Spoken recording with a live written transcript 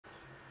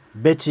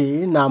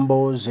Betty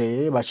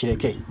Nambooze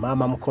Bachireke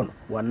mama mukono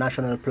wa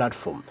national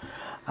platform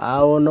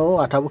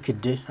ono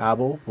atabukidde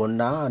abo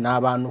bonna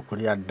n'abantu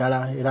kulira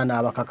ddala era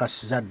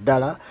n'abakakasiza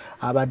ddala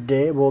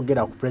abadde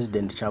boogera ku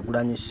president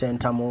Kyagulanyi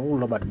Ssentamu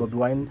Robert Bobi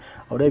Wine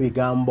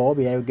olw'ebigambo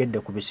bye yayogedde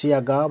ku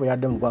Bisiyaga bwe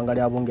yadde mu ggwanga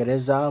lya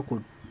Bungereza ku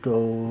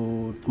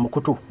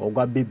mukutu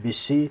ogwa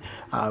BBC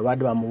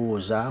abadde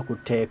bamubuuza ku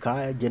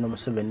tteeka General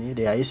Museveni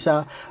lye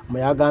yayisa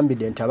mwe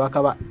yagambidde nti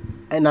abakaba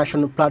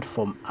national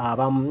platform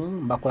abamu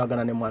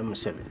bakolagana ne Mwami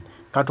Museveni.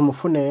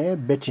 Katumufune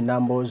Betty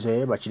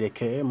Nambooze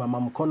Bachireke mama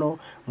mukono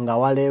nga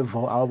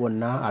walevo abo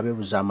bonna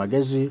abebuza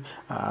amagezi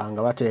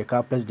nga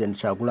bateeka president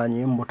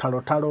Kyagulanyi mu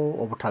talotalo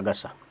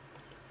obutagasa.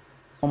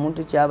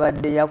 Omuntu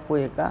kyabadde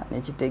yakweka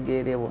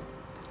nekitegeerebwa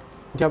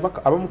nti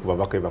abamu ku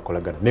babaka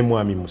bakolagana ne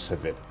Mwami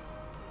Museveni.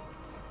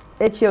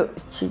 Ekyo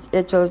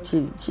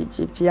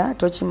kipya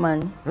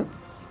tokimanyi?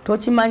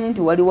 Tokimanyi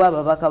nti waliwo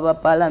ababaka ba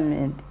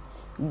parliament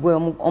gwe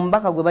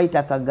omubaka gwe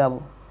bayita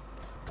Kagabo,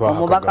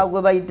 omubaka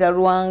gwe bayita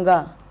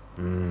Lwanga.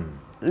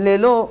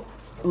 Lelo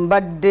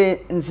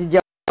mbadde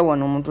nzija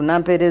wano omuntu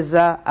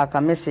nampereza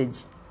aka message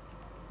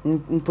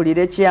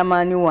mpulire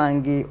chairman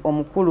wange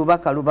omukulu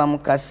Bakaluba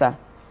Mukasa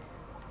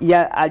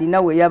ya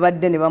alina we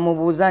yabadde ne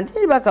bamubuuza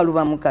nti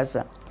Bakaluba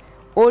Mukasa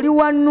oli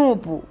wa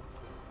Nuupu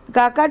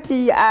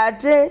kakati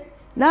ate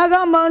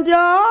nagamba nti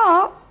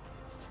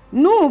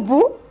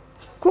Nuupu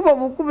kuba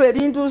bukube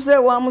erintuuse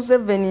wa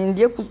Museveni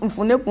ndye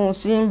nfune ku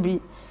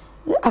nsimbi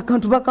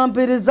akantu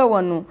bakampereza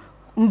wano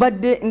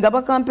mbadde nga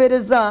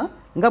bakampereza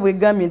nga bwe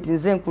gambye nti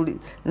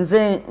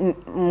nze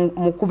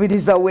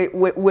mukubiriza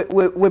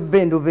we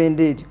bendo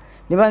bendeeryo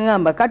ne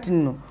bangamba kati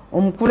nno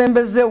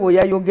omukulembeze wo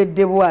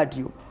yayogedde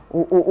bw'atyo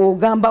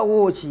ogamba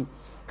wooki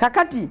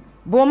kakati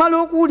bw'omala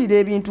okuwulira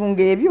ebintu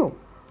ng'ebyo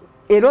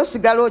era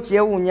osigala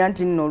okyewuunya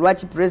nti nno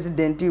lwaki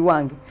pulezidenti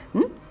wange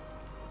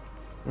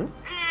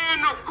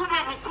eno kuba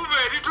bukube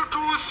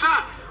eritutuusa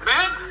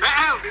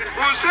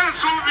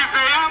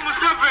kunsensuubize ya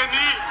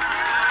Museveni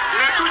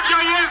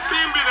netujjayo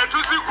ensimbi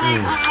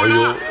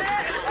netuzikunkumula.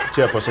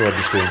 Chairperson wa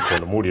district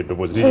mkono muli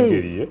edobozi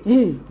ligeriye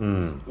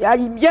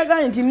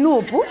yagambye nti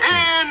Nuupu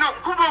eno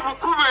kuba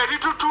bukube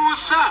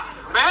eritutuusa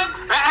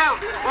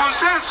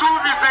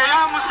kunsensuubize ya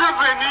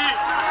Museveni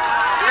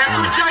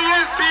netujjayo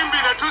ensimbi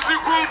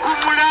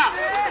netuzikunkumula.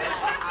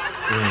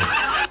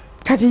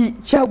 Kati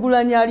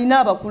Kyagulanyi alina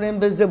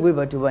abakulembeze bwe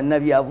batyo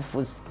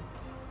bannabyabufuzi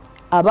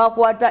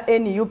abakwata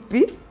NUP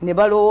ne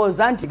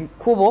balowooza nti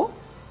kubo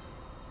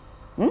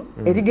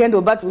erigenda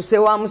obatuuse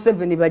wa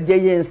Museveni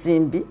bajjeyo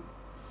ensimbi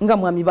nga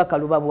Mwami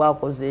Bakaluba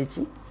bwakoze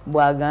eki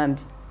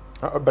bwagambye.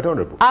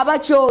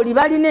 Abakyoli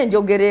balina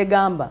enjogera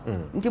egamba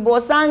nti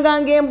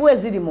bw'osanganga embwa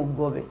eziri mu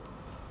ggobe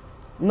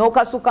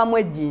n'okasukamu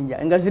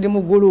ejjinja nga ziri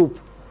mu gurupu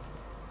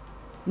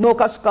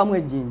n'okasukamu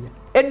ejjinja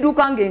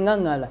edduka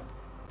ng'eŋŋaŋŋala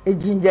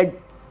ejjinja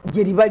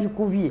gye liba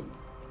likubye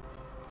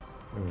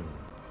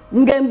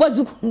ng'embwa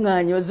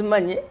zikuŋŋaanya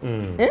ozimanye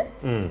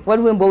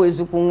waliwo embwa we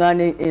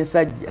zikuŋŋaana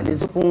ensajja ne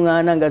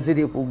zikuŋŋaana nga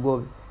ziri ku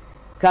ggobe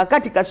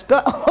kakati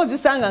kasita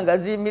ozisanga nga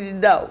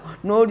ziyimiridde awo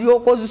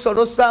n'olyoka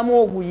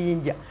ozisolosaamu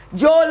obuyinja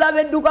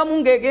gy'olaba eddukamu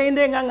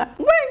ng'egenda eŋŋaŋŋa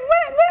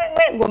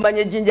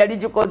ng'omanya ejjinja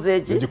ligikoze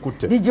eki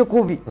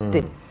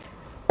ligikubite.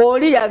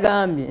 Oli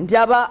yagambye nti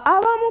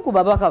abamu ku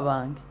babaka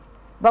bange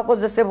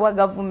bakozesebwa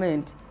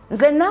gavumenti.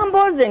 Nze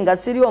Nambooze nga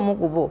siri omu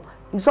ku bo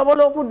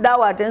nsobola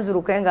okuddaawo ate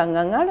nziruke nga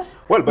ŋŋaŋŋala?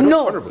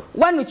 No,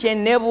 wano kye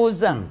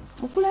neebuuza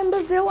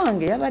mukulembeze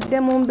wange yabadde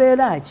mu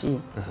mbeera ki?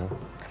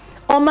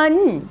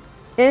 Omanyi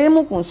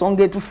emu ku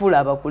nsonga etufuula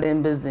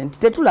abakulembeze nti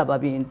tetulaba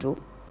bintu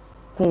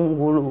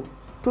kungulu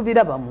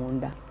tubiraba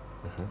munda.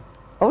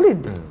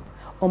 Owulidde?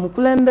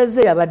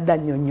 Omukulembeze yabadde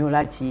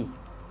annyonnyola ki?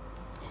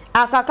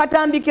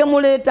 Akakatambike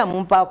muleeta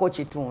mumpaako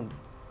kitundu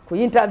ku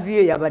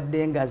interview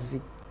yabadde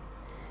ngazi.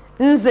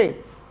 Nze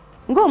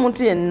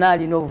ng'omuntu yenna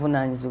alina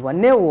obuvunaanyizibwa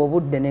neewa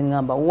obudde ne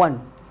ŋŋamba 1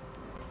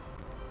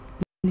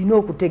 nina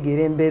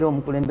okutegeera embeera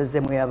omukulembeze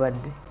mwe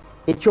yabadde.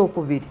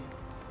 Ekyokubiri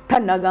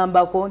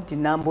tanagambako nti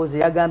Nambooze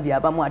yagambye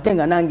abamu ate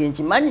nga nange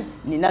nkimanyi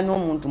nina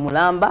n'omuntu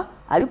mulamba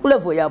ali ku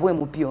level yaabwe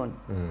mu pyoni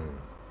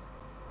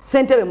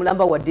ssentebe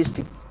mulamba wa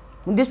district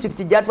mu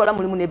district gyatwala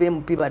mulimu ne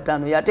BMP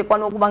 5 yatekwa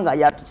n'okuba nga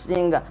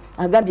yatusinga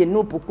agambye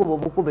Nuupu kuba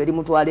obukube eri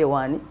mutwale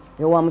ewaani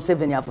ewa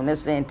Museveni afune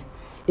ssente.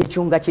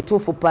 Ekyo nga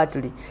kituufu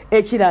partly.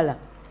 Ekirala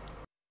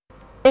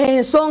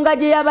ensonga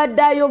gye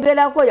yabadde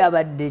ayogerako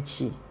yabadde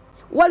ki?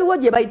 Waliwo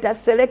gye bayita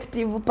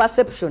selective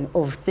perception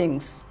of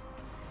things.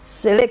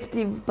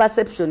 Selective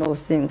perception of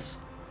things.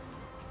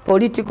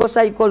 Political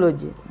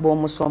psychology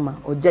bw'omusoma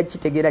ojja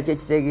kitegeera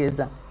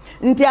kyekitegeeza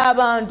nti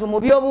abantu mu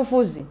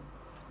byobufuzi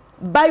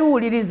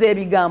bayiwuliriza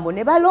ebigambo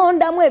ne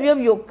balondamu ebyo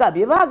byokka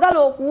bye baagala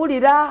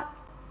okuwulira.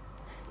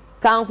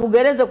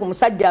 Kankugereze ku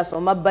musajja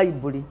asoma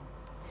Bayibuli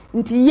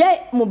nti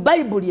ye mu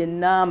Bayibuli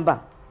ennamba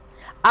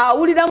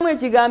awuliramu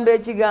ekigambo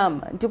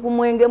ekigamba nti ku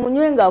mwenge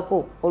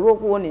munywengako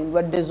olw'okuwona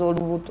endwadde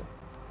z'olubuto.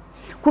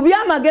 Ku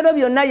byamagero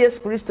byonna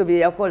Yesu Kristo bye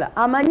yakola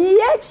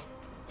amanyiye eki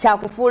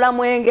kyakufuula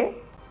mwenge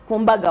ku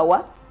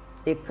mbagawa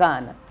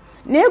ekkaana.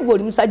 Naye gwe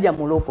oli musajja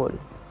mulokole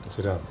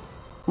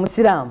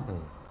musiramu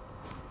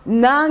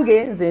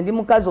nange nze ndi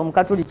mukazi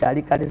omukatoliki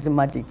ali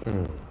charismatic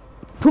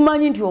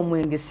tumanyi nti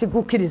omwenge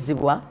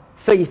sigukirizibwa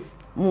faith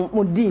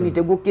mu ddiini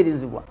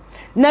tegukirizibwa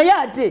naye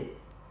ate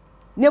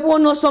ne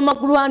bw'onoosoma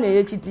ku lwana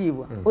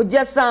ey'ekitiibwa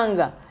ojja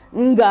sanga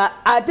nga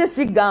ate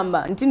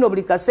sigamba nti no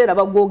buli kaseera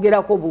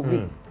bagwogerako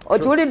bubi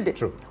okiwulidde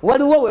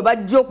waliwo we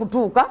bajja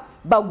okutuuka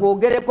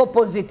bagwogereko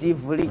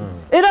positively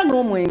era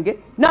n'omwenge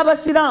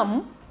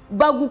n'abasiraamu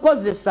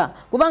bagukozesa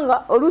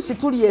kubanga oluusi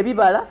tuli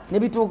ebibala ne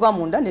bituuka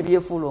munda ne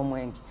byefuula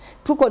omwenge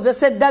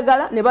tukozesa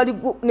eddagala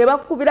ne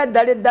bakubira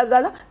ddala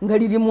eddagala nga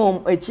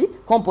lirimu eki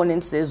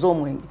components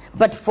ez'omwenge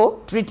but for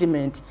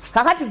treatment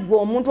kakati gwe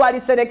omuntu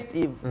ali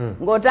selective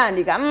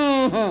ng'otandika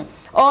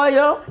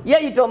oyo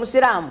yeeyita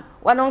omusiraamu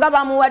wano nga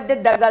bamuwadde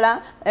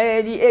eddagala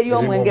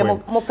ery'omwenge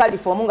mu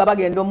caliform nga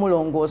bagenda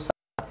omulongoosa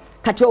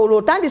kati olwo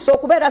otandise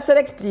okubeera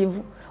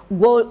selective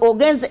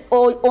ogenze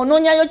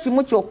onoonyayo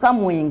kimu kyokka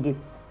mwenge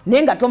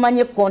naye nga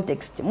tomanye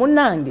context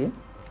munnange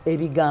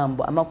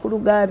ebigambo amakulu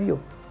gaabyo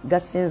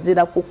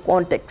gasinziira ku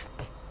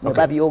context ne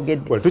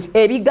babyogedde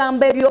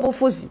ebigambo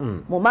ebyobufuzi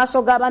mu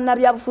maaso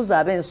g'abannabyabufuzi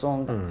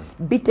ab'ensonga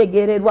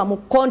bitegeererwa mu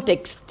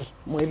context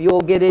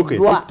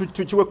mwebyogereddwa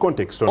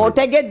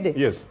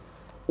otegedde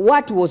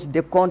what was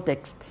the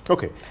context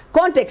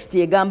context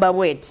egamba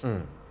bweti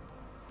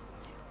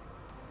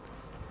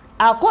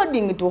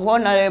according to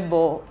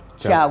Honorable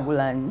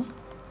Kyagulanyi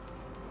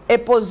a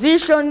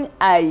position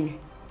I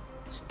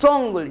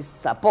strongly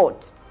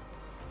support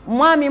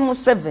Mwami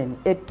Museveni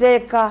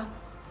etteeka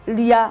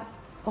lya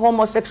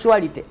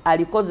homosexuality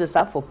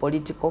alikozesa for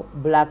political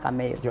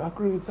blackmail. You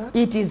agree with that?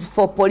 It is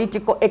for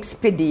political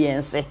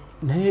expediency.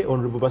 Naye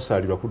honorable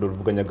basalirwa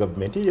kudoluvuganya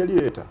government yali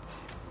leta.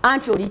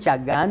 Anti oli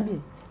kyagambye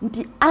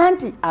nti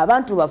anti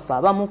abantu baffe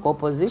abamu ku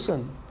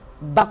opposition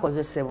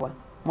bakozesebwa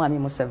Mwami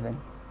Museveni.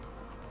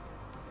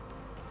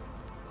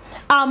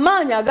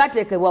 Amaanyi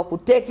agateekebwa ku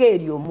tteeka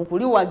eryo mu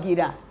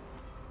kuliwagira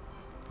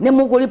ne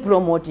mukuli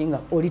promotinga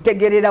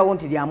olitegererawo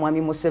nti lya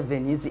Mwami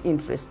Museveni's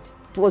interest.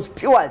 It was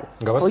purely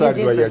for his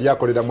interest.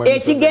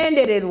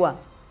 Ekigendererwa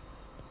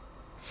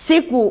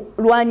si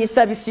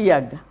kulwanyisa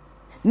Bisiyaga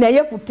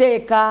naye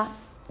kuteeka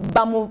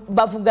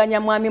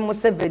bavuganya Mwami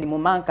Museveni mu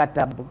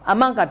mankatabu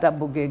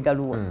amankatabu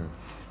gegaluwa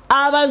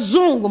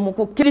abazungu mu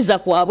kukkiriza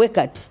kwabwe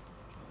kati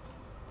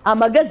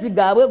amagezi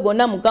gaabwe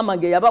gonna Mukama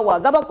ge yabawa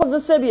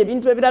gabakozesa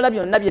ebintu ebirala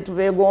byonna bye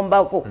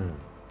tubeegombako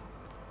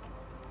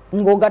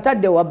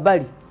ng'ogatadde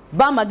wabbali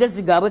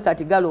bamagezi gaabwe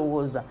kati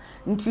galowooza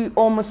nti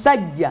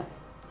omusajja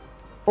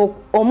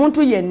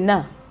omuntu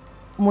yenna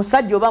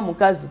musajja oba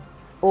mukazi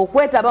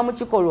okwetaba mu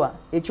kikolwa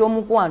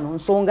eky'omukwano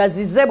nsonga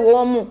zize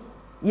bw'omu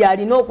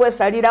yalina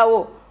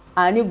okwesalirawo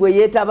ani gwe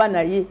yeetaba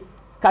naye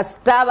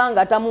kasitaaba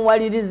nga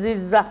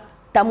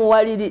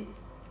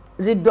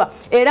tamuwaliriziddwa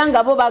era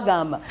nga bo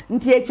bagamba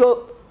nti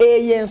ekyo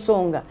eyo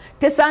ensonga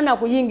tesaana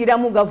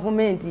kuyingiramu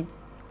gavumenti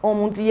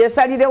omuntu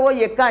yesalirewo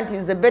yekka nti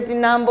nze Betty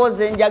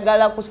Nambooze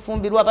njagala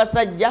kufumbirwa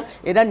basajja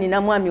era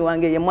nina mwami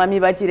wange ye mwami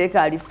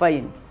Bakireka ali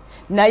fine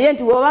naye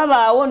nti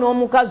webabaawo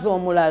n'omukazi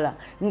omulala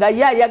nga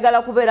ye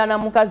ayagala kubeera na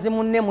mukazi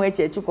munne mu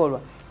ekyo ekikolwa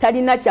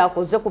talina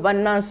kyakoze ku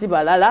bannansi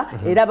balala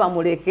era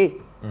bamuleke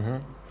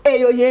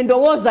eyo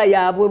yendowooza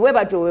yaabwe bwe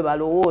batyo we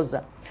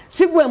balowooza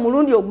si gwe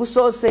mulundi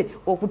ogusoose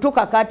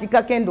okutuuka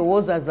katikako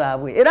endowooza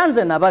zaabwe era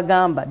nze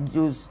nabagamba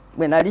juzi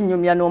bwe nali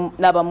nnyumya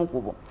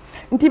n'abamukubo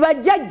nti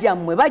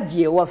bajjajjammwe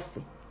bajja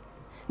ewaffe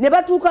ne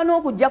batuuka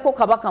n'okuggyako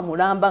Kabaka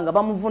Mulamba nga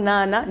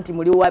bamuvunaana nti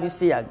muli wa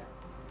Bisiyaga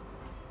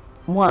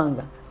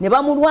Mwanga ne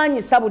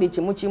bamulwanyisa buli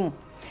kimu kimu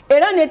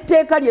era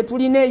n'etteeka lye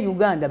tulina e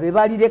Uganda be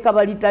balireka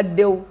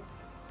balitaddewo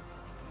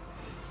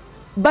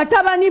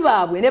batabani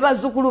baabwe ne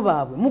bazzukulu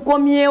baabwe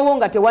mukomyewo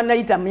nga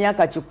tewannayita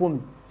myaka 10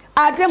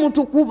 ate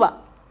mutukuba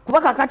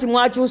kuba kakati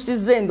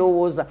mwakyusizza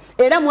endowooza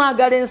era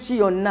mwagala ensi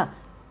yonna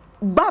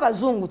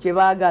babazungu kye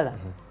baagala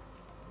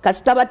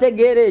kasita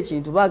bategeera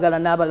ekintu baagala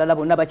n'abalala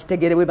bonna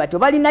bakitegerewe batyo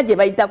balina gye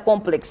bayita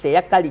complex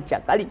eya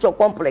culture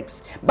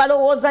complex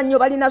balowooza nnyo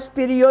balina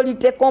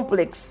superiority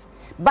complex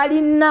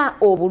balina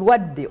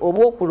obulwadde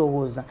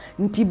obw'okulowooza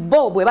nti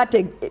bo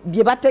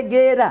bye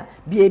bategeera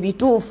bye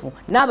bituufu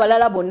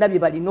n'abalala bonna bye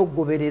balina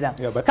okugoberera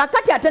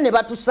kakati ate ne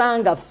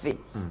batusanga ffe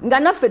nga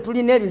naffe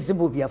tulina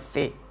ebizibu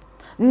byaffe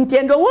nti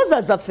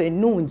endowooza zaffe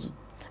ennungi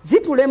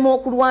zitulema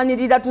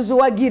okulwanirira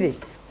tuziwagire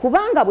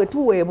kubanga bwe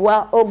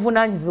tuweebwa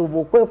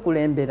obuvunaanyizibwa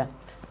okwekulembera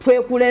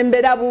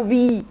twekulembera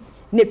bubi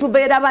ne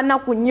tubeera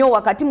banaku nnyo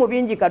wakati mu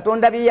bingi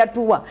Katonda bye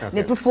yatuwa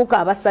ne tufuuka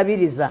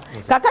abasabiriza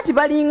kakati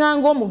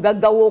balinganga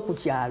omugagga w'oku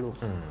kyalo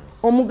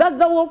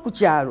omugagga w'oku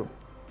kyalo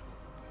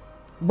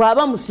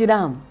bw'aba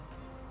musiraamu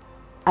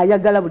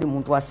ayagala buli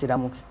muntu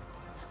asiramuke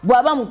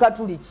bw'aba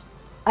mukatuliki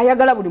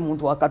ayagala buli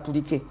muntu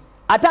akatulike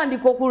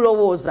atandika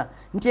okulowooza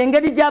nti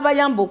engeri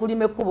gy'abayamba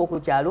okulima ekkubo ku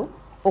kyalo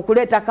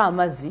okuleetako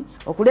amazzi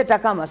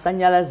okuleetako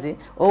amasannyalaze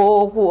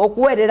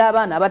okuweerera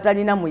abaana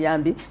abatalina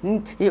muyambi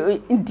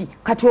nti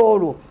kati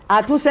olwo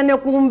atuuse ne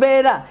ku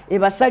mbeera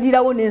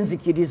ebasalirawo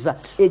n'enzikiriza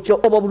ekyo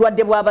obwo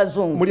bulwadde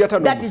bw'abazungu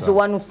that is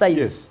one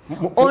side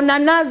on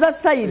another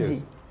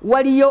side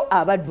waliyo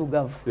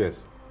abaddugavu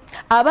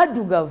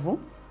abaddugavu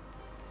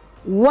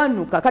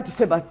wano kakati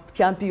fe ba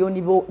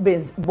championi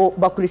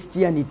ba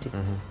Christianity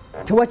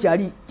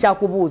tewakyali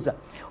kyakubuuza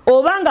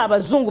obanga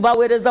abazungu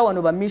baweereza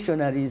wano ba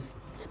missionaries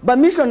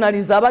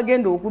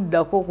abagenda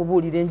okuddako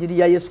okubuulira enjiri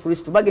ya Yesu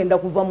Kristo bagenda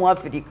kuva mu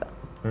Africa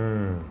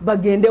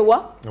bagende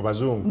wa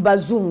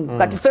bazungu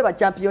kati fe ba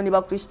championi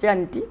ba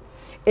Christianity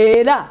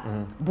era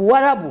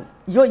buwarabu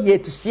yo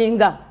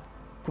yetusinga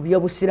ku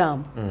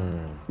byobusiraamu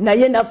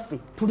naye naffe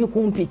tuli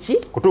kumpi ki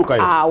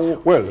awo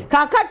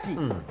kakati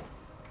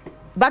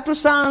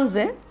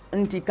batusanze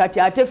nti kati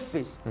ate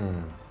ffe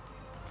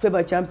ffe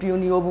ba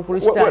championi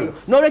y'obukristaayo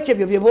n'olwekyo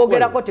ebyo bye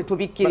boogerako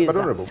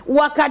tetubikkiriza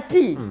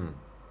wakati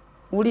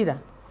wulira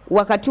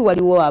wakati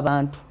waliwo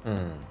abantu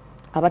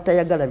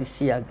abatayagala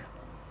Bisiyaga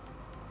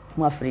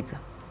mu Africa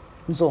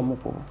nze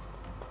omukubo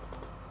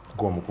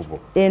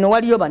eno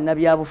waliyo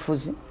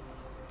bannabyabufuzi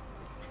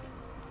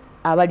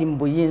abali mu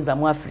buyinza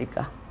mu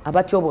Africa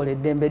abatyobola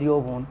eddembe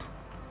ly'obuntu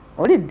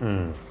olidde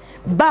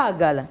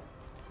baagala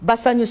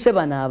basanyuse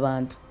bano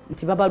abantu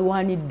nti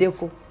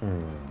babalwaniddeko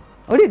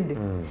olidde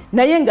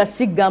naye nga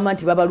sigamba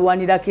nti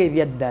babalwanirako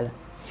ebyaddala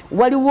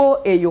waliwo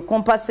eyo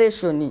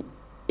compensation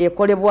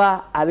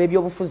ekolebwa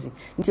ab'ebyobufuzi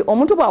nti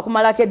omuntu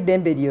bw'akumalako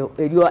eddembe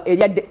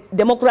erya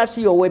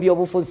demokrasi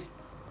y'ow'ebyobufuzi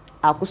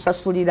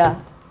akusasulira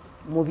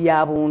mu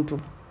byabuntu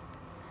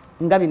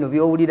nga bino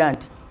byowulira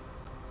nti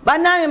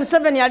bannange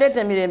Museveni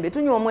yaleeta emirembe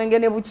tunywa omwenge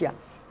ne bukya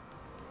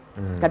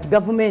kati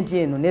gavumenti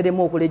eno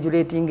nerema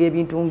okuregulatinga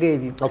ebintu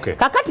ng'ebyo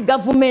kakati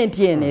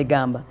gavumenti eno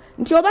egamba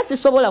nti oba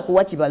sisobola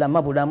kuwa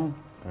kibalama bulamu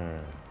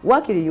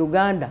wakiri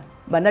Uganda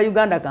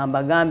bannayuganda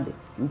kambagambe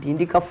nti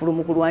ndi kafulu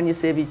mu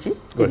kulwanyisa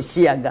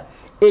ebisiyaga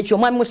ekyo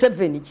mwami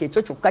Museveni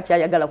kyekyo kyokka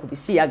kyayagala ku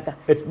bisiyaga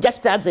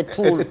just as a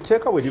tool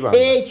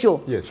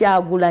ekyo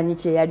Kyagulanyi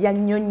kye yali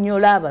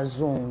annyonnyola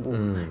abazungu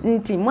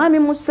nti mwami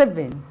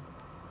Museveni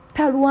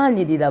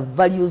talwanirira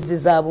values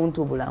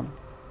z'abuntu bulamu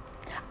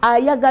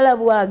ayagala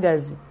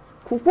bwagazi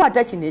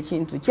kukwata kino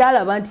ekintu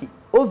kyalaba nti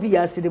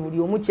obviously buli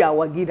omu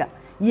kyawagira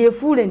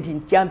yefuule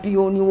nti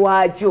championi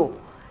waakyo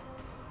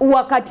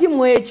wakati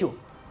mu ekyo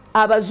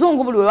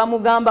abazungu buli we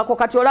bamugambako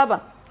kati olaba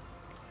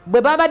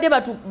bwe babadde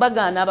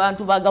bagaana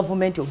abantu ba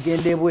gavumenti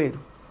okugenda ebweru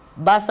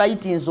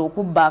basayitinza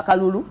okubba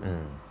akalulu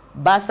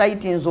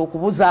basayitinza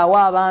okubuzaawo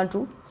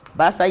abantu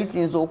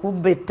basayitinza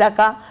okubba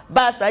ettaka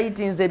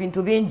basayitinza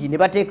ebintu bingi ne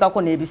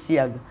bateekako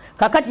n'ebisiyaga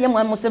kakati ye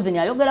mwami Museveni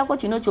ayogerako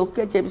kino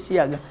kyokka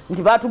ekyebisiyaga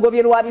nti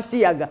batugobye lwa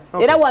bisiyaga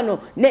era wano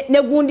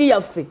ne gundi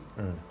yaffe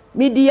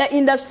media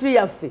industry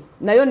yaffe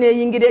nayo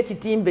neeyingira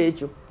ekitimba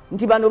ekyo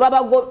nti bano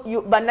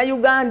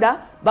bannayuganda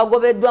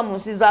bagobeddwa mu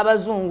nsi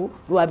z'abazungu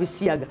lwa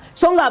bisiyaga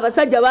so nga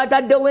abasajja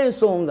bataddewo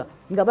ensonga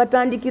nga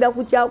batandikira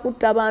ku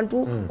kyakutta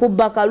abantu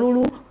kubba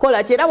kalulu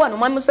kola kyera wano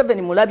mwami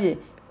Museveni mulabye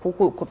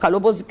ku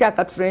kalobozi ke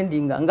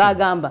akatrendinga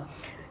ng'agamba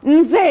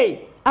nze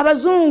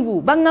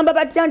abazungu baŋŋamba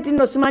batya nti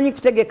nno simanyi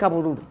kutegeka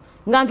bululu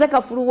nga nze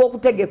kafuluwa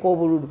okutegeka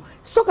obululu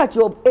so kati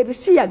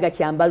ebisiyaga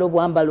kyambalo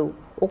bwambalo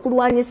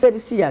okulwanyisa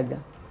ebisiyaga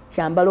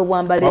kyambalo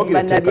bwambalo eri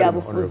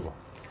bannabyabufuzi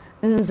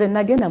nze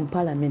nagenda mu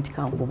palamenti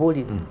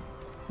kankubuulire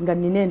nga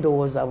nina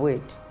endowooza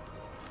bweti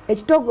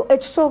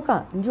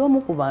ekisooka ndi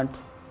omu ku bantu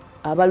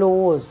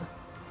abalowooza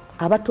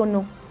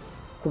abatono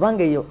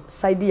kubanga eyo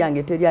saidi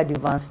yange teri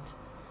advanced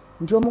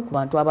ndi omu ku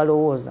bantu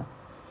abalowooza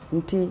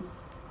nti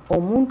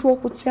omuntu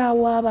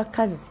okukyawa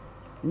abakazi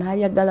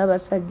n'ayagala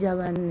basajja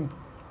banne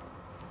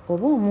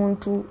oba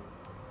omuntu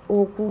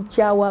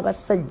okukyawa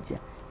abasajja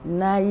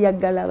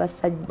n'ayagala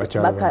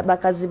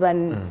bakazi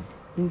banne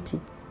nti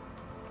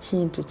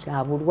kintu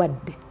kya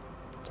bulwadde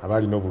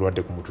abalina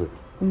obulwadde ku mutwe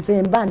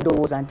nze mba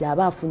ndowooza nti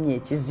aba afunye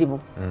ekizibu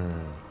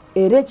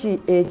era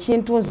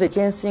ekintu nze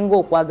kyensinga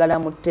okwagala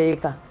mu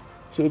tteeka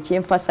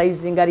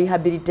kyekyemphasizinga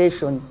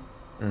rehabilitation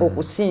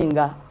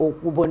okusinga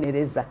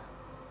okubonereza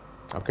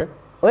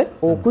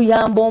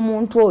okuyamba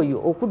omuntu oyo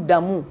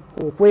okuddamu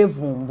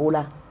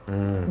okwevumbula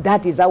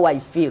that is how I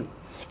feel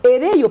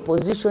era eyo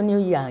position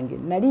yange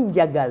nali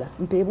njagala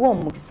mpeebwa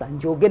omukisa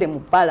njogere mu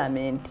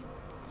palamenti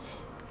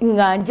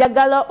nga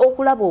njagala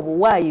okulaba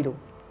obuwaayiro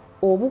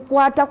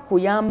obukwata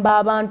kuyamba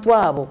abantu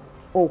abo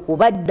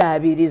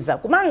okubaddaabiriza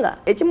kubanga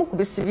ekimu ku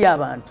bisibi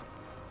abantu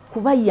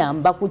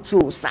kubayamba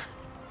kukyusa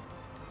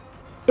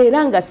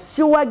era nga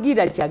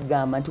siwagira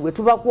kyagamba nti we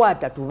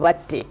tubakwata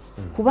tubatte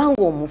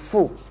kubanga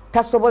omufu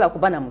tasobola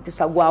kuba na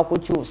mukisa gwa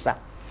kukyusa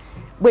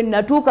bwe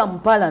natuuka mu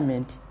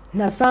palamenti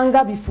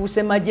nasanga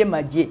bifuuse maje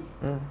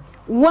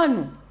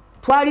wano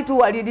twali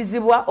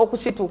tuwalirizibwa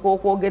okusituka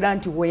okwogera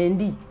nti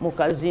wendi mu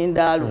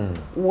kazindaalo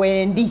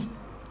wendi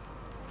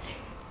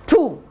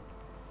tu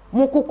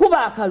mu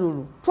kukuba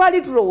akalulu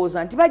twali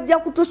tulowooza nti bajja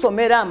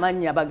kutusomera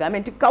amannya bagambe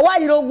nti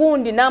kawaayiro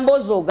gundi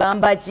Nambooze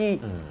ogamba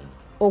ki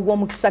ogwo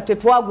omukisa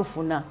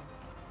tetwagufuna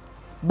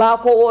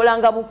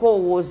bakowoolanga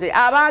bukowooze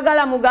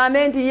abaagala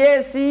mugambe nti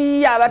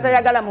yesi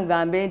abatayagala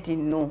mugambe nti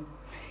no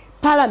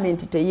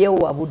palamenti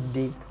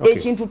teyeewabudde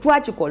ekintu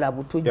twakikola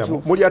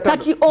butujju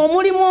kati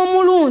omulimu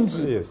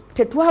omulungi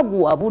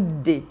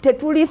tetwaguwabudde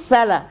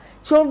tetulithala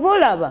kyova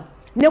olaba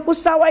ne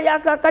kusawa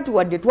yakakati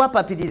wadde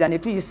twapapirira ne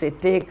tuyise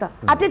etteeka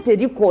ate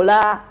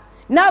terikola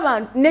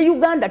ne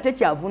Uganda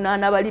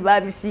tekyavunaana bali ba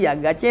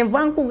Ebisiyaga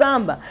kyenva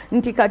nkugamba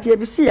nti kati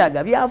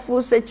Ebisiyaga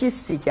byafuuse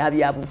kisi kya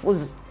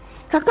byabufuzi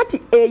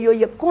kakati eyo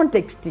ye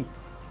context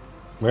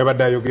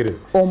mwebadde ayogere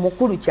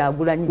omukulu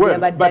Kyagulanyi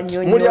yabadde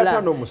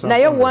annyonnyola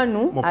naye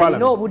wanu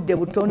alina obudde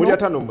butono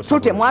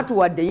tute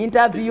mwatuwadde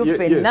interview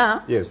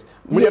fenna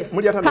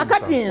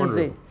kakati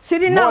nze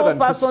sirinawo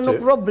personal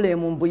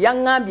problem mbu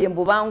yaŋŋambye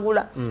mbu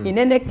bangula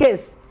inene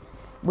case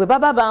bwe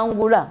baba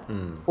bangula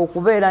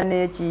okubeera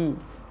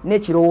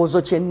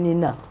n'ekirowoozo kye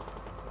nnina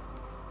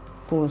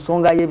ku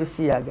nsonga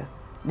y'Ebisiyaga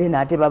then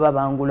ate baba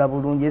bangula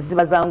bulungi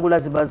eziba zangula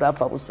ziba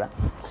zafa busa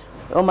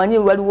omanyi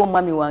waliwo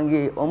omwami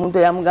wange omuntu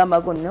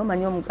eyamugambako naye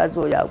omanyi omukazi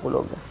oyo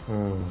akuloga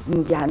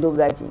nti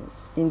andoga ki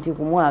nti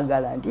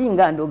kumwagala nti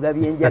nga ndoga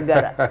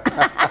byenjagala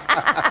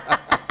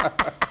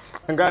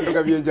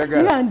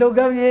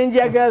ndoga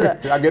byenjagala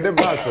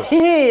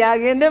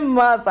agende mu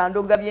maaso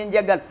andoga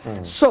byenjagala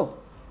so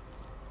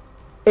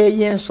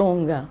eyo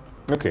ensonga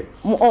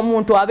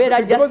omuntu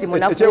abeera just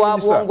munafu wa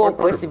bwongo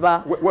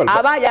okwesiba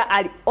abaya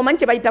ali omanyi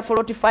kye bayita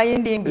fault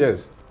finding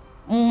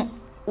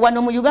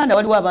wano mu Uganda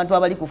waliwo abantu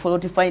abali ku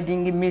fault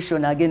finding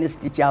mission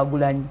against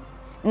Kyagulanyi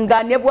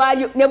nga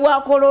ne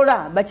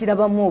bwakolola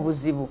bakirabamu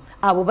obuzibu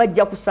abo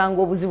bajja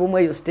kusanga obuzibu mu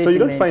eyo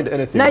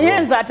statement naye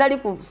nze atali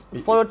ku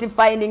fault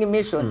finding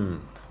mission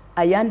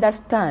I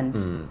understand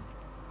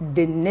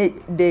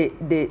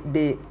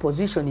the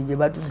position gye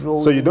batudrow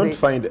so you don't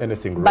find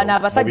anything wrong bana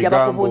abasajja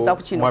bakubuuza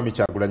ku kino mwami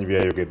Kyagulanyi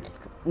byayogedde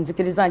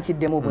nzikiriza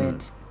nkiddemu bwe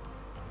nti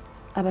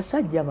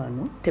abasajja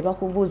bano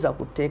tebakubuuza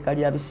ku tteeka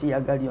lya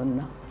Ebisiyaga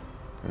lyonna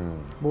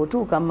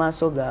bw'otuuka mu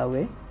maaso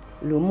gaabwe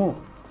lumu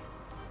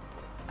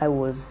I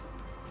was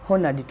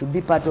honored to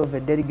be part of a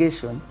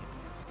delegation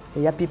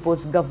eya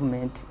People's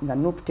Government nga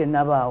nupte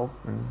nabaawo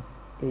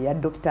eya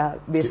Dr.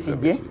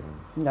 Besigye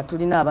nga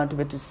tulina abantu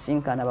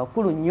betusinkana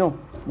bakulu nnyo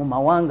mu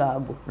mawanga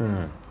ago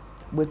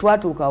bwe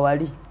twatuuka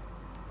wali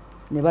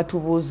ne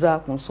batubuuza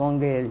ku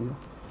nsonga eyo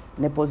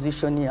ne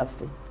position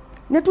yaffe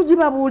ne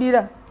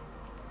tugibabuulira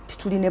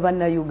tituli ne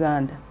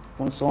bannayuganda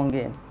ku nsonga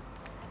eno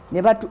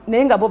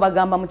naye nga bo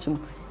bagamba mu kimu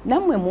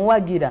nammwe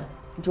muwagira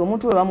nti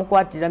omuntu we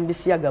bamukwatira mu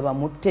Ebisiyaga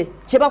bamutte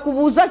kye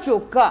bakubuuza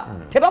kyokka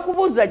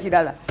tebakubuuza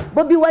kirala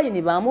Bobi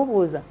Wine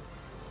bamubuuza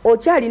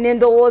okyalina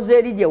endowooza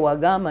eri gye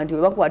wagamba nti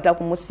we bakwata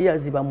ku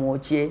musiyazi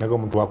bamwokye naga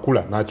omuntu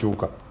akula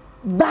n'akyuka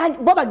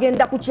bo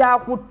bagenda ku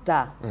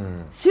kyakutta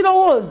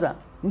sirowooza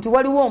nti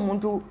waliwo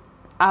omuntu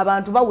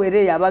abantu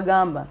baweereeyo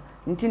abagamba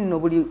nti nno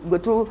buli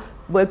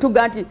bwe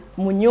tuga nti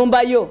mu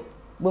nnyumba yo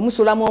bwe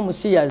musulamu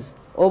omusiyazi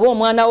oba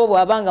omwana wo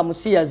bw'abanga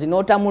musiyazi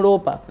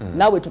n'otamuloopa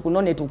naawe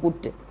tukunone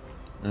tukutte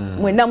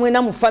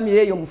mwena mu family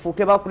eyo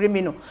mufuuke ba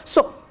criminal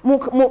so mu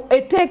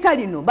etteeka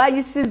lino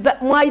bayisiza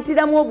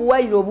mwayitiramu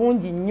obuwayiro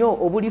obungi nnyo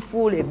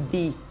obulifuula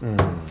ebbi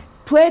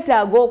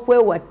twetaaga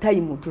okwewa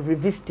time to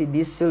revisit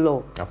this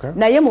law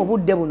naye mu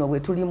budde buno bwe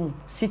tulimu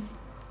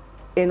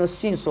eno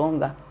si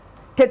nsonga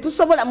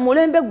tetusobola mu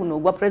mulembe guno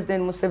ogwa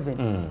President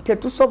Museveni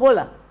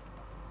tetusobola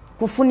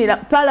kufunira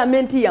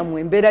palamenti ya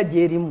mwembera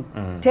gyerimu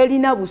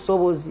telina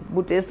busobozi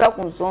buteesa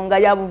ku nsonga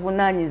ya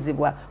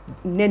buvunaanyizibwa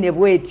nene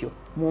bwetyo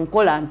mu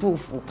nkola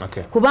ntuufu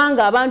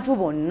kubanga abantu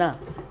bonna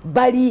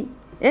bali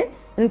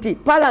nti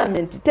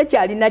palamenti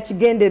tekyalina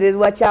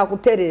kigendererwa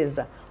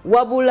kyakutereeza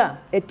wabula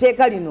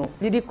etteeka lino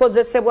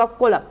lirikozesebwa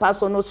kukola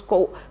personal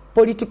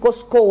political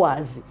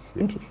scores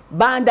nti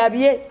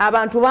bandabye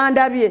abantu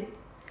bandabye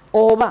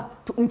oba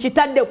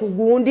nkitadde ku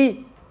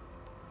gundi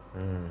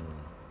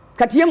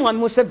kati ye mwami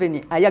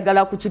Museveni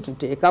ayagala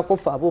kukituteekako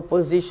fe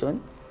opposition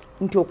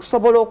nti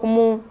okusobola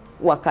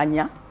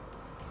okumuwakanya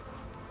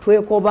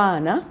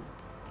twekobaana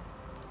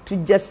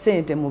tujja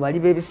ssente mu bali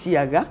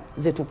b'Ebisiyaga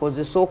ze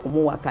tukozesa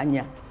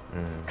okumuwakanya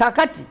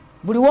kakati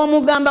buli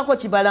w'omugambako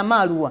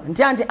kibalamaaluwa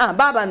nti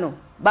baabano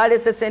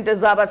balese ssente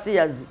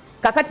z'abasiyazi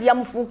kakati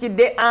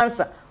yamufuukidde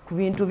ansa ku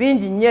bintu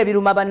bingi nnyo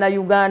ebiruma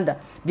bannayuganda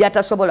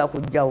byatasobola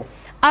kujjawo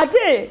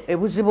ate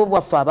ebuzibu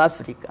bwaffe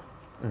Abafirika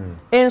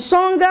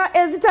ensonga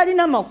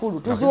ezitalina makulu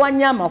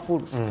tuziwanya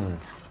amakulu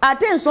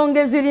ate ensonga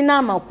ezirina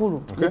amakulu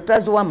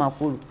tutaziwa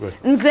amakulu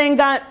nze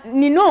nga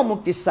nina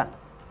omukisa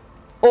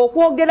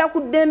okwogera ku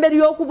ddembe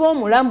ly'okuba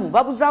omulamu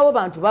babuzaawo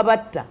bantu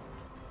babatta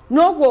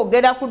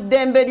n'okwogera ku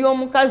ddembe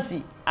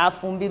ly'omukazi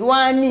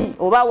afumbirwani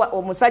oba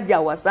omusajja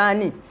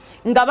awasaani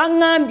nga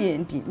baŋŋambye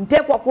nti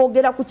nteekwa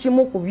kwogera ku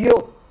kimu ku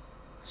byo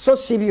so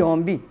si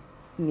byombi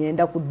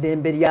ŋŋenda ku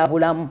ddembe lya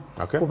bulamu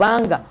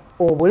kubanga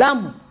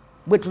obulamu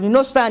bwe tulina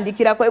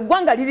ositandikirako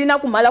eggwanga lirina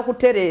kumala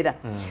kutereera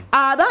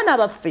abaana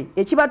baffe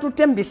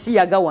ekibatutte mu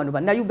Bisiyaga wano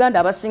bannayuganda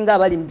abasinga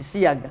abali mu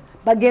Bisiyaga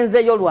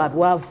bagenzeeyo lwa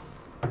bwavu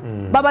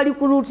babali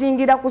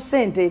kuluutingira ku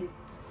ssente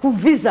ku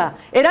visa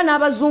era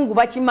n'abazungu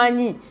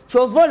bakimanyi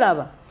kyova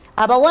olaba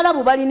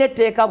abawalabu balina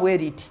etteeka bwe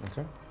riti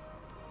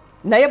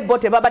naye bo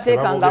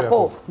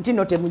tebabateekangako nti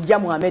no temujja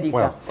mu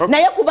Amerika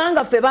naye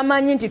kubanga ffe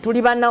bamanyi nti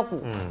tuli banaku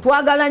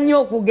twagala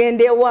nnyo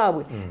okugenda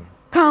ewaabwe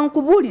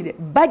kankubuulire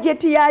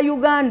bajeti ya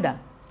Uganda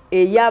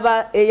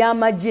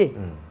ey'amagye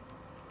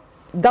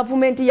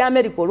gavumenti ya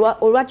America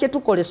olwakye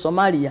tukole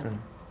Somalia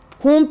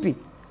kumpi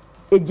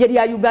ejje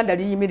lya Uganda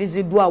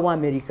liyimiriziddwawo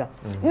America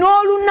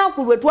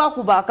n'olunaku lwe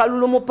twakuba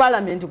akalulu mu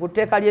parliament ku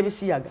tteeka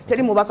ly'Ebisiyaga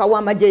teri mubaka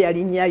w'amagye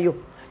yalinnyayo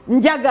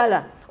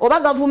njagala oba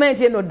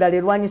gavumenti eno ddala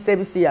erwanyisa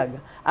Ebisiyaga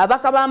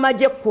abaka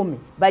b'amagye 10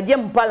 bajje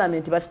mu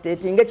parliament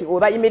bastatinge ki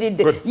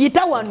obayimiridde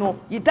yita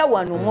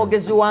wano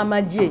omwogezi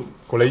w'amagye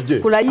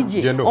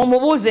kulayije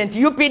omubuuze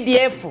nti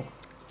UPDF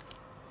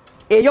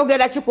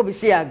eyogera ki ku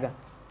Bisiyaga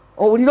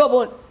owulira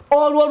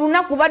olwo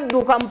olunaku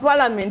badduka mu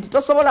parliament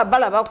tosobola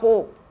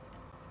balabako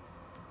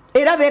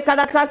era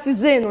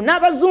bekalakasiza eno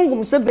n'abazungu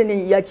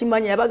Museveni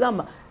yakimanya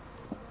yabagamba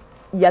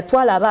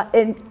yatwala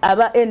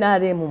aba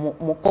NRM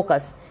mu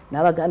caucus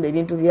n'abagamba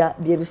ebintu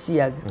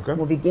by'Ebisiyaga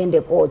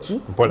mubigende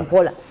kochi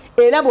mpola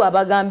era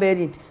bw'abagamba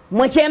eri nti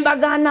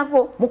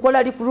mwekyembagaanako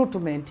mukola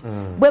recruitment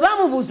bwe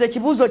bamubuuza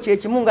ekibuuzo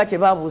kyekimu nga kye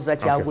babuuza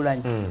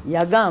Kyagulanyi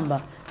yagamba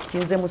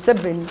kinze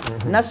Museveni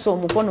nassa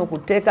omukono ku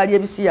tteeka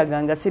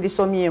ly'Ebisiyaga nga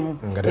sirisomyemu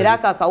era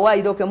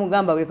akawaayiro ke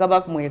mugamba we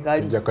kaba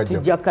kumwekali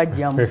tujja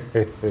kajjamu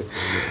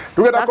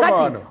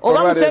kakati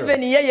oba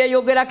Museveni ye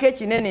yeeyogerako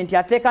ekinene nti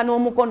ateeka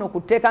n'omukono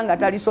ku tteeka nga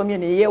talisomye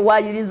ne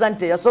yeewaayiriza nti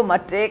teyasoma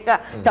tteeka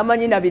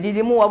tamanyi na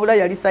biririmu wabula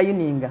yali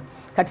sayininga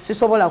kati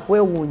sisobola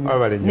kwewuunya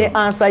ne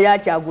ansa ya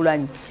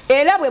Kyagulanyi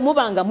era bwe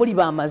mubanga muli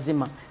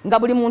b'amazima nga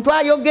buli muntu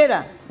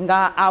ayogera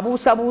nga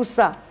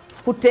abuusabuusa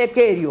ku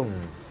tteeka eryo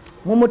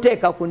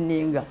mumuteeka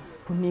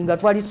kuninga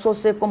twali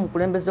tusoseeko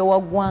mukulembeze wa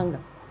ggwanga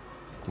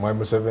Mwai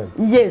Museveni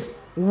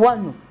yes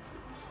wano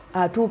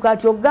atuuka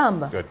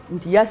atyogamba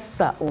nti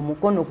yassa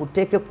omukono ku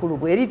tteeka ekkulu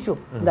bwerityo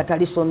nga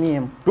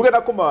talisomyemu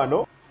tugenda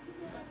kumaano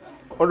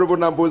Honorable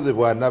Nambooze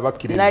bwana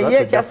bakkiriza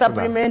naye ekya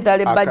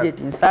supplementary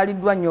budget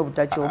nsaliddwa nnyo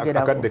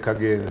obutakyogerako akadde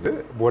kagenze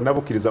bwonna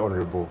bukkiriza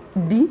Honorable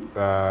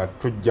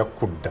tujja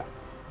kudda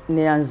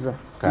neyanza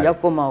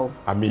yakomawo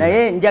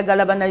naye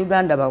njagala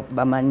bannayuganda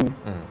bamanyi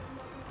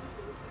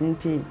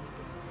nti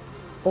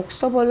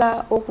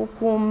okusobola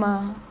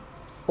okukuuma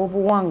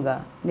obuwanga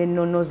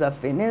n'ennono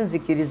zaffe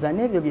n'enzikiriza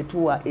n'ebyo bye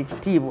tuwa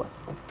ekitiibwa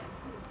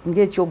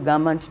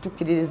ng'ekyokugamba nti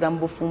tukkiririza mu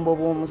bufumbo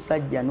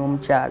bw'omusajja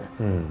n'omukyala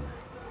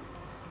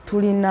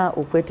tulina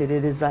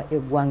okweterereza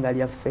eggwanga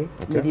lyaffe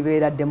ne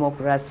libeera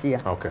demokrasiya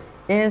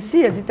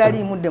ensi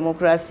ezitaliimu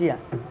demokrasiya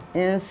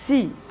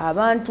ensi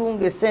abantu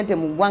ng'essente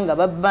mu ggwanga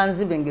babba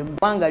nzibe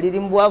ng'eggwanga liri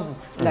mu bwavu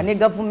nga ne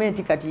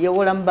gavumenti kati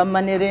yeewola mu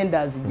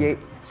bamanerenders gye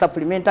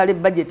supplementary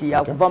budget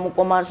yakuva mu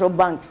commercial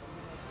banks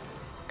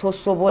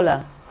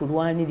tosobola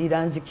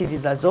kulwanirira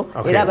nzikiriza zo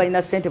era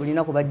balina ssente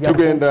bulina kubajja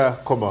tugenda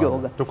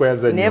koma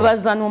tukoyaza nnyo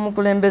nebaza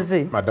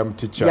n'omukulembeze Madam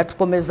Teacher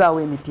yatukomezaawo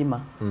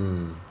emitima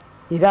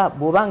era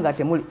bw'obanga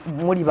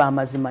temuli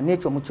b'amazima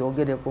n'ekyo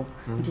mukyogereko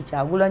nti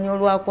Kyagulanyi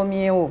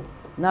olwakomyewo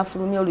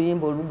n'afulumya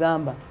oluyimba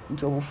olugamba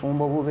nti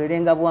obufumbo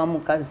bubeerenga bwa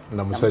mukazi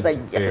na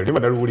musajja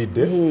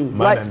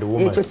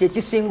ekyo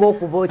kyekisinga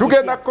okuba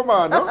tugenda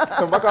kumaano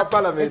mbaka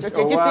parliament ekyo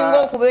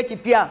kyekisinga okuba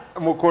ekipya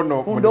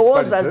mukono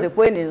ndowooza ze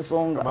kwena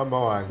ensonga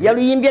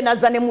yaluyimbye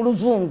naza ne mu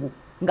luzungu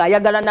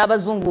ng'ayagala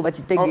n'abazungu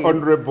bakitegeere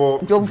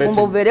nti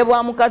obufumbo bubeere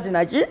bwa mukazi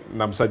naki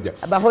na musajja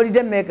aba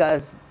holiday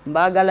makers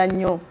mbaagala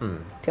nnyo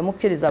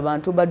temukkiriza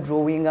abantu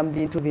badrowinga mu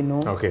bintu bino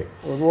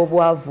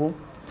olw'obwavu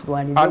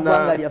tulwanirira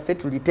eggwanga lyaffe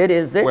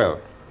tulitereze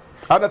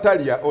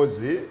Natalia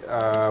Ozi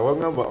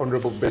wangamba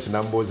Honorable Betty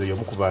Nambooze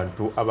y'omu ku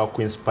bantu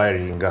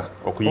abakuinspiringa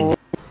okuyingira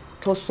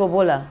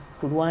tosobola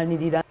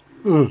kulwanirira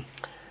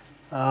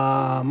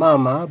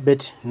Maama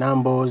Betty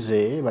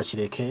Nambooze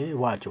bakireke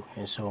bwatyo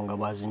ensonga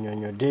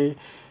bwazinnyonnyodde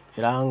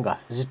era nga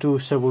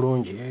zituuse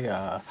bulungi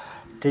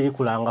teri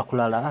kulanga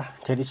kulala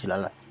teri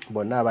kirala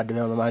bonna abadde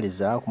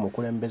bamaliza ku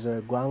mukulembeze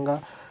w'eggwanga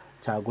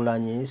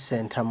Kyagulanyi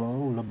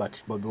Sentamu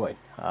Robert Bobi Wine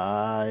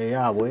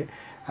yaabwe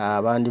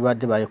abandi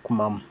badde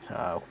bayekumamu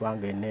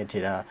kubanga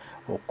eneetera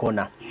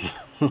okona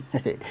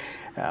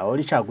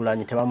oli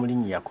Kyagulanyi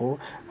tebamulinnyako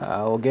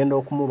ogenda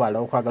okumubala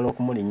okwagala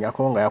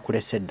okumulinnyako nga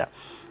yakulese dda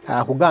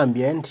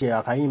kugambye nti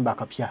akayimba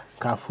akapya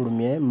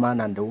kafulumye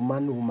Man and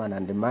Woman, Woman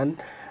and Man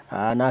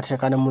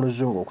n'ateeka ne mu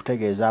luzungu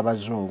okutegeeza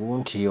abazungu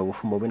nti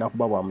obufumbo bulina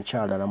kuba bwa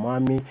mukyala na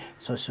mwami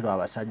so si lwa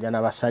basajja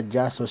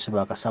n'abasajja so si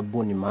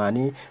bakasabbuuni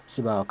maani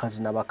si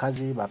bakazi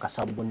n'abakazi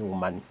bakasabbuuni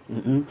wumani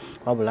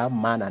wabula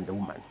Man and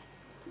Woman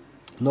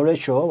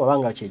n'olwekyo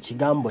wabanga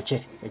kyekigambo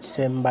kye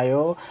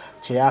ekisembayo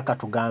kye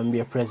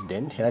yakatugambye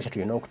president era kye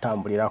tulina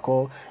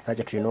okutambulirako era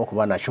kye tulina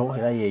okuba nakyo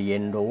era ye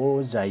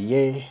endowooza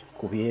ye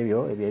ku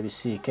byebyo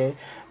ebyebisiike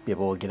bye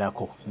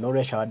boogerako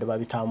n'olwekyo abadde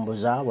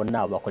babitambuza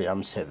bonna abakolera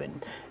Museveni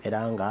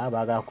era nga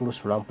baagala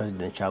kulusula mu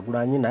president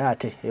Kyagulanyi naye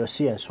ate eyo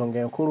si ensonga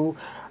enkulu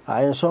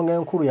ensonga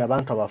enkulu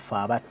y'abantu abaffe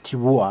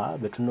abattibwa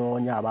be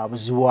tunoonya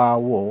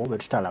abaabuzibwawo be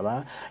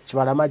tutalaba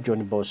Kibalama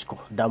John Bosco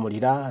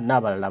Damulira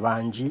n'abalala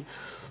bangi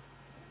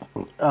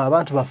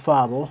abantu baffe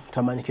abo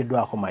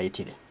tamanyikiddwako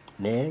mayitire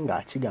naye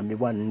nga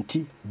kigambibwa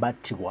nti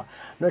battibwa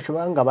n'ekyo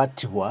banga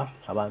battibwa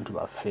abantu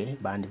baffe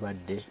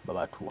bandibadde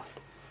babatuwa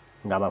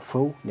nga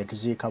bafu ne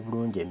tuziika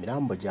bulungi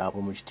emirambo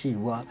gyabwe mu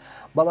kitiibwa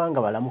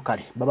babanga balamu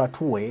kale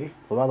babatuwe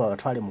oba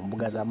babatwale mu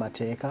mbuga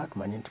z'amateeka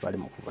tumanye nti bali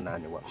mu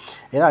kuvunaanibwa.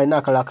 Era alina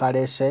akalala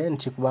kaleese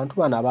nti ku bantu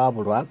bano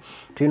abaabulwa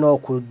tulina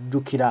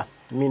okujjukira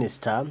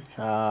minisita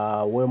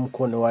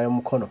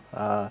w'emukono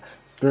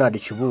Donald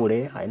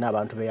Kibuule alina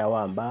abantu be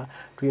yawamba.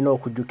 Tulina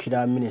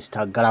okujjukira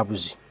minisita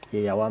Galabuzi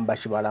ye yawamba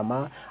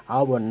Kibalama.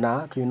 Abo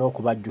bonna tulina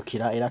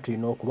okubajjukira era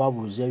tulina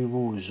okubabuuza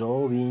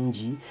ebibuuzo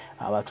bingi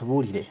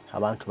abatubuulire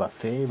abantu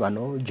baffe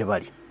bano gye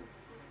bali.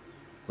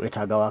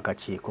 Wetaagawo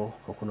akakiiko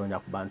okunoonya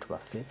ku bantu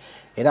baffe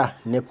era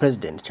ne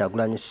President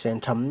Kyagulanyi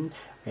Ssentamu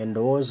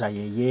endowooza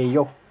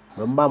yeeyo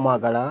bwe muba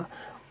mwagala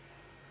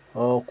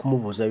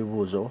okumubuuza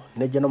ebibuuzo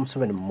nejja no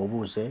Museveni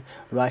mumubuuze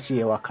lwaki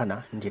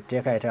yeewakana nti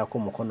etteeka yateekako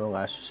omukono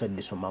ng'asuse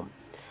edisomamu.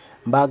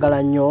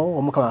 Mbaagala nnyo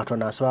Omukama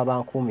Katonda nsaba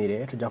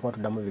bankuumire tujja kuba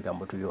tuddamu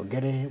ebigambo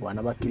tubyogere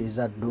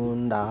bw'anabakkiriza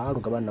Ddunda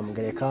Lugaba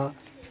Namugereka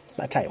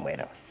batayi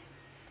mwera.